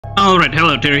Alright,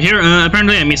 hello, Terry here.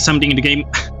 Apparently I missed something in the game.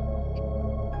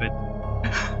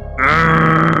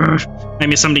 I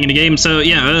missed something in the game, so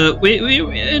yeah,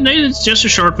 it's just a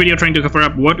short video trying to cover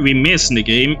up what we missed in the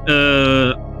game.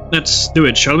 Let's do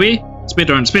it, shall we?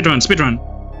 Speedrun, speedrun, speedrun.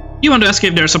 You want to ask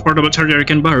if there's a portable charger I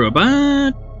can borrow,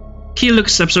 but he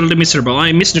looks absolutely miserable.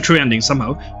 I missed the true ending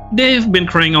somehow. They've been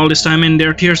crying all this time and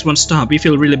their tears won't stop. You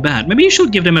feel really bad. Maybe you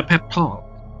should give them a pep talk.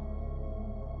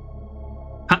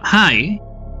 Hi?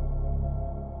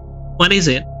 What is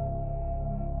it?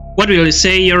 What will you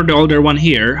say? You're the older one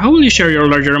here. How will you share your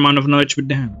larger amount of knowledge with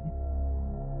them?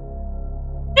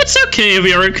 It's okay if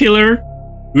you're a killer.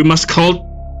 We must call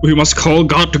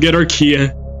God to get our key.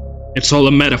 It's all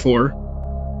a metaphor.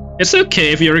 It's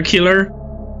okay if you're a killer.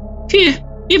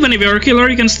 Even if you're a killer,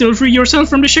 you can still free yourself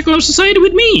from the shackle of society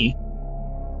with me.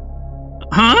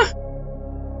 Huh?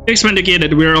 Explain to kid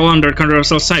that we're all under control of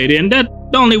society, and that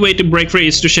the only way to break free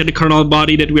is to shed the carnal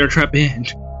body that we are trapped in.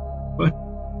 What?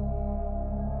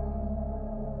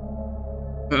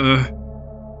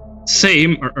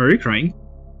 Same. Are you crying?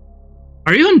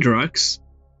 Are you on drugs?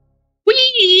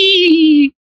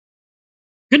 Whee!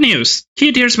 Good news.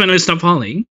 Key tears finally stop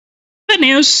falling. Bad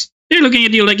news. They're looking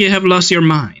at you like you have lost your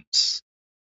minds.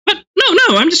 But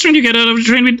no, I'm just trying to get out of the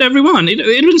train with everyone. It's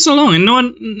been so long and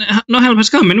no help has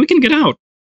come and we can get out.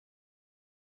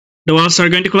 The walls are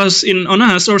going to close in on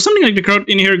us or something like the crowd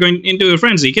in here going into a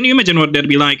frenzy. Can you imagine what that'd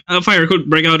be like? A fire could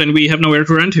break out and we have nowhere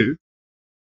to run to.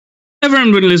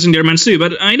 Everyone would losing their minds too,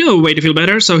 but I know a way to feel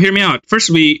better, so hear me out. First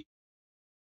it's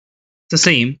the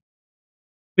same.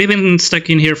 We've been stuck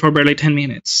in here for barely 10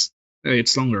 minutes.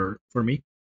 It's longer for me.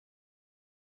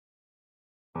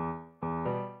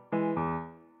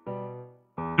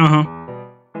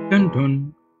 Dun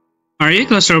dun. Are you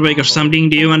claustrophobic or something?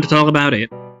 Do you want to talk about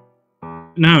it?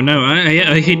 No,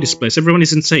 I hate this place. Everyone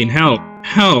is insane. Help.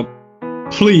 Help.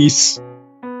 Please.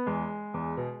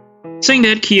 Saying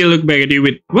that, Kia looked back at you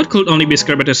with what could only be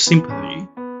described as sympathy.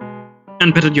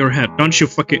 And patted your head. Don't you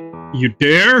fucking... You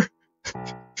dare?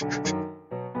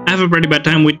 I have a pretty bad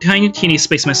time with tiny teeny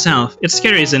space myself. It's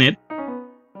scary, isn't it?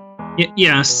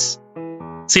 Yes.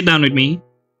 Sit down with me.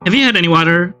 Have you had any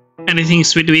water? Anything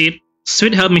sweet to eat?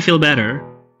 Sweet help me feel better.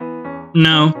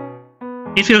 No.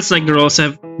 It feels like the roles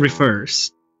have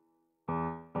reversed.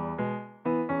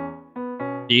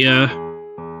 Yeah.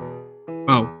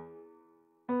 Oh.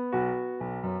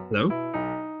 Hello?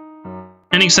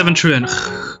 Ending 7 true and...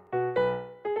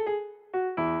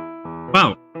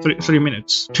 Wow. 3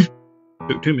 minutes.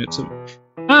 2 minutes.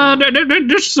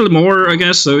 There's still more, I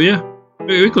guess, so yeah.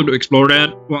 We could explore that.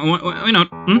 Why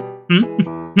not?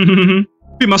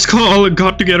 We must call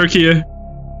God together here.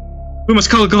 We must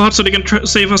call God so they can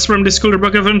save us from this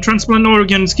culture and transplant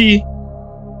organs, Key.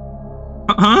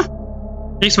 Huh?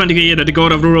 Explain to Key that the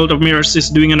God of the world of mirrors is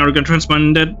doing an organ transplant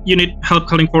and that you need help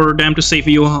calling for them to save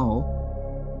you all.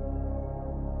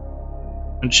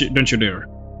 Don't you dare.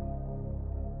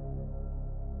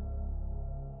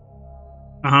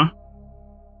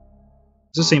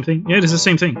 It's the same thing. Yeah, it's the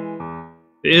same thing.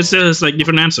 It's just like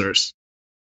different answers.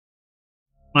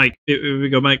 Like, if we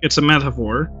go back, it's a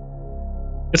metaphor.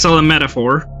 It's all a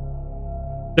metaphor.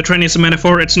 The train is a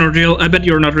metaphor, it's not real. I bet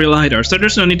you're not real either, so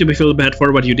there's no need to be feel bad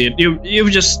for what you did. You're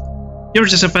just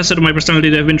a facet of my personality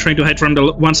that I've been trying to hide from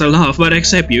the ones I love, but I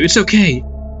accept you. It's okay.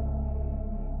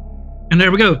 And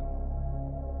there we go.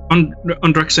 On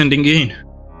drugs ending again.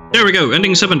 There we go,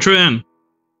 ending 7 true end.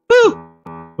 Woo!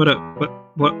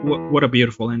 What a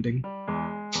beautiful ending.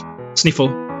 Sniffle.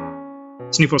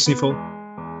 Sniffle, sniffle.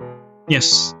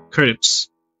 Yes, credits.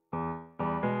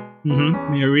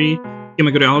 Mary,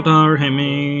 Kimagure Altar,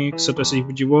 Hemik, Satasi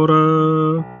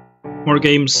Fujiwara, more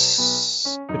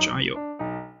games, Pichayo.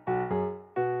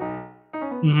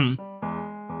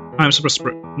 I'm supposed to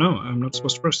press. No, I'm not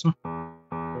supposed to press, no.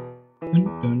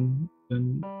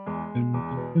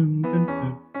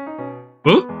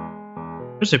 Oh?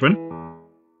 That's different.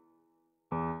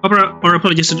 Our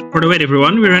apologies for the wait,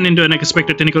 everyone. We ran into an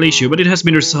unexpected technical issue, but it has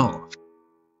been resolved.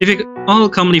 If you all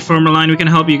calmly form a line, we can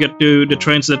help you get to the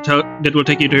trains that will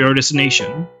take you to your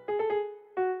destination.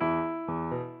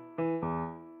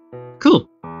 Cool.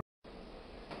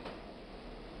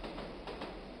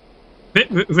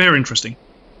 Very interesting.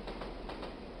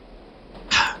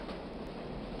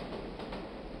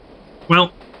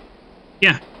 Well,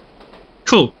 yeah.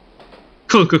 Cool.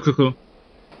 Cool.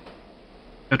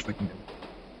 That fucking good.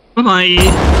 Bye-bye.